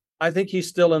Kirby. I think he's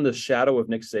still in the shadow of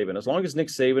Nick Saban. As long as Nick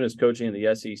Saban is coaching in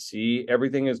the SEC,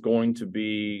 everything is going to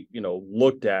be,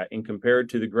 looked at and compared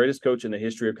to the greatest coach in the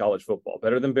history of college football.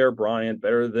 Better than Bear Bryant,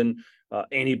 better than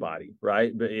anybody,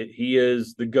 right? But he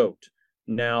is the GOAT.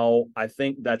 Now, I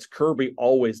think that's Kirby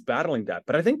always battling that.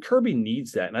 But I think Kirby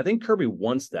needs that. And I think Kirby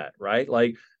wants that, right?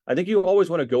 Like, I think you always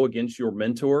want to go against your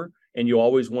mentor and you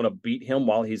always want to beat him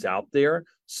while he's out there.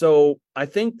 So I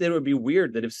think that it would be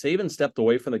weird that if Saban stepped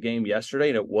away from the game yesterday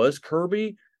and it was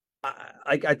Kirby,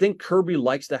 I think Kirby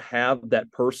likes to have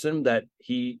that person that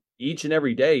he each and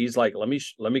every day he's like, let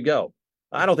me go.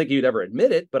 I don't think he'd ever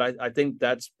admit it, but I think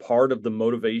that's part of the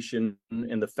motivation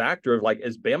and the factor of like,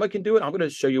 as Bama can do it, I'm going to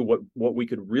show you what we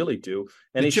could really do.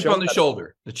 And the chip on the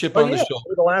shoulder, the shoulder.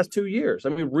 For the last 2 years. I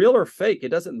mean, real or fake, it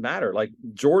doesn't matter. Like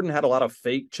Jordan had a lot of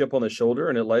fake chip on the shoulder,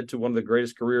 and it led to one of the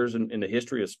greatest careers in the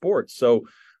history of sports. So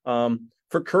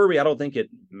for Kirby, I don't think it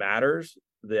matters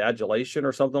the adulation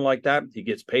or something like that. He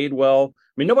gets paid well.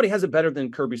 I mean, nobody has it better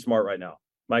than Kirby Smart right now.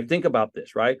 Mike, think about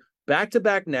this, right?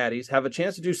 Back-to-back natties, have a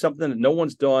chance to do something that no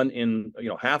one's done in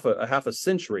half a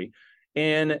century,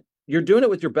 and you're doing it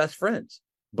with your best friends.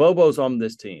 Bobo's on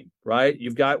this team, right?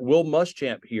 You've got Will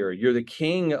Muschamp here. You're the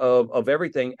king of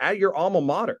everything at your alma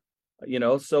mater,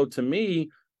 So to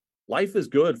me, life is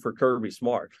good for Kirby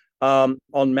Smart. On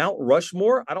Mount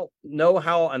Rushmore, I don't know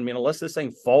how. I mean, unless this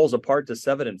thing falls apart to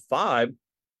 7-5,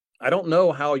 I don't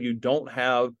know how you don't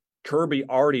have Kirby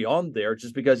already on there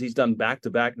just because he's done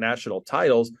back-to-back national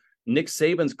titles. Nick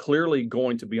Saban's clearly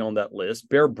going to be on that list.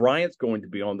 Bear Bryant's going to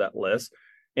be on that list.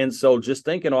 And so just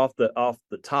thinking off the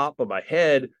top of my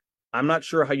head, I'm not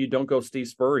sure how you don't go Steve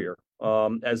Spurrier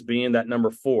as being that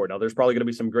number 4. Now, there's probably going to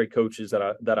be some great coaches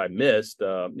that I missed,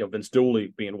 Vince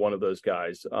Dooley being one of those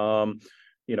guys.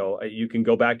 You can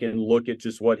go back and look at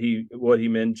just what he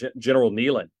meant, General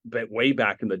Nealon, but way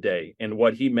back in the day, and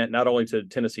what he meant not only to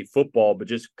Tennessee football, but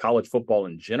just college football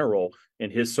in general,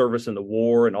 and his service in the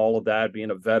war and all of that, being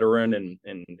a veteran,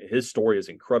 and his story is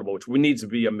incredible, which we need to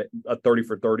be a 30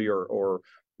 for 30 or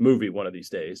movie one of these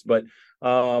days. But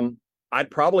I'd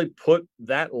probably put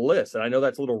that list, and I know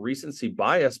that's a little recency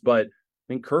bias, but I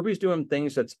mean, Kirby's doing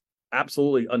things that's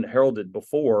absolutely unheralded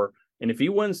before, and if he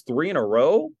wins 3 in a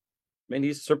row, I mean,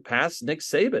 he's surpassed Nick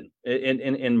Saban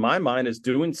in my mind, is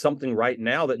doing something right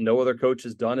now that no other coach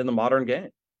has done in the modern game.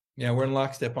 Yeah, we're in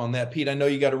lockstep on that. Pete, I know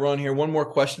you got to run here. One more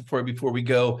question for you before we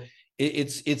go.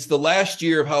 It's the last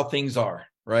year of how things are,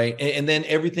 right? And then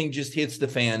everything just hits the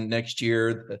fan next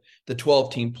year, the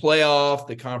 12-team playoff,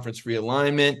 the conference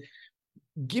realignment.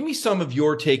 Give me some of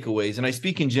your takeaways. And I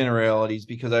speak in generalities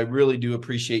because I really do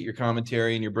appreciate your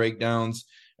commentary and your breakdowns,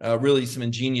 really some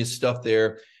ingenious stuff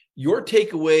there. Your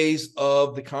takeaways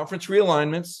of the conference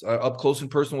realignments, up close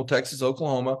and personal, Texas,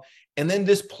 Oklahoma, and then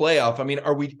this playoff. I mean,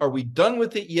 are we done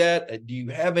with it yet? Do you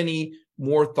have any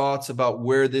more thoughts about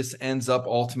where this ends up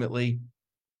ultimately?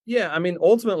 Yeah, I mean,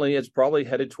 ultimately, it's probably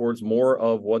headed towards more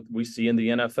of what we see in the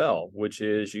NFL, which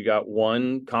is you got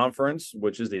one conference,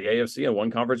 which is the AFC, and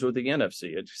one conference with the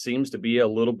NFC. It seems to be a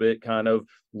little bit kind of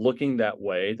looking that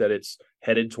way, that it's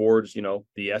headed towards,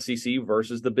 the SEC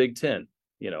versus the Big Ten.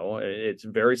 It's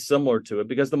very similar to it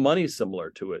because the money's similar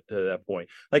to it to that point.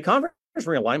 Like conference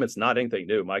realignment's not anything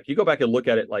new, Mike. You go back and look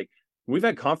at it, like we've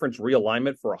had conference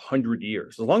realignment for 100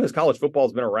 years. As long as college football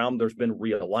has been around, there's been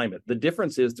realignment. The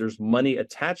difference is there's money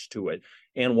attached to it.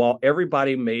 And while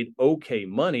everybody made okay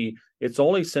money, it's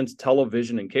only since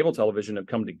television and cable television have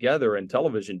come together and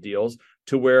television deals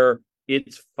to where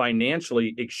it's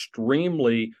financially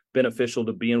extremely beneficial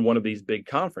to be in one of these big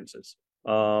conferences.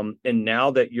 And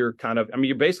now that you're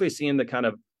you're basically seeing the kind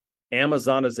of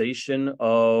Amazonization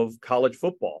of college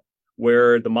football,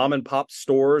 where the mom and pop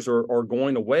stores are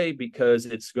going away because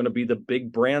it's going to be the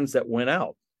big brands that went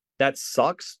out. That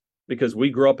sucks because we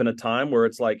grew up in a time where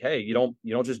it's like, hey, you don't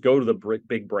just go to the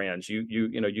big brands.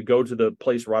 You go to the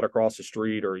place right across the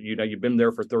street, or you've been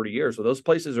there for 30 years. So those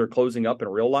places are closing up in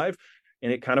real life,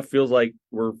 and it kind of feels like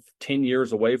we're 10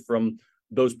 years away from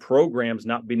those programs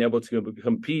not being able to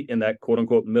compete in that quote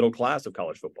unquote middle class of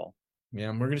college football. Yeah,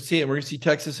 and we're going to see it. We're going to see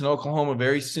Texas and Oklahoma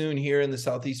very soon here in the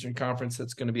Southeastern Conference.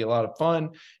 That's going to be a lot of fun.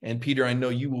 And Peter, I know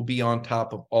you will be on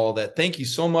top of all that. Thank you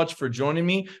so much for joining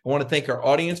me. I want to thank our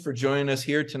audience for joining us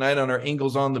here tonight on our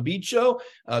Ingles on the Beat show.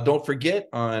 Don't forget,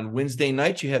 on Wednesday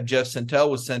nights, you have Jeff Centel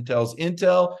with Centel's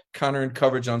Intel, Connor and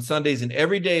Coverage on Sundays, and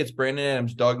every day it's Brandon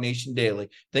Adams, Dog Nation Daily.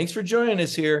 Thanks for joining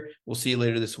us here. We'll see you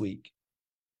later this week.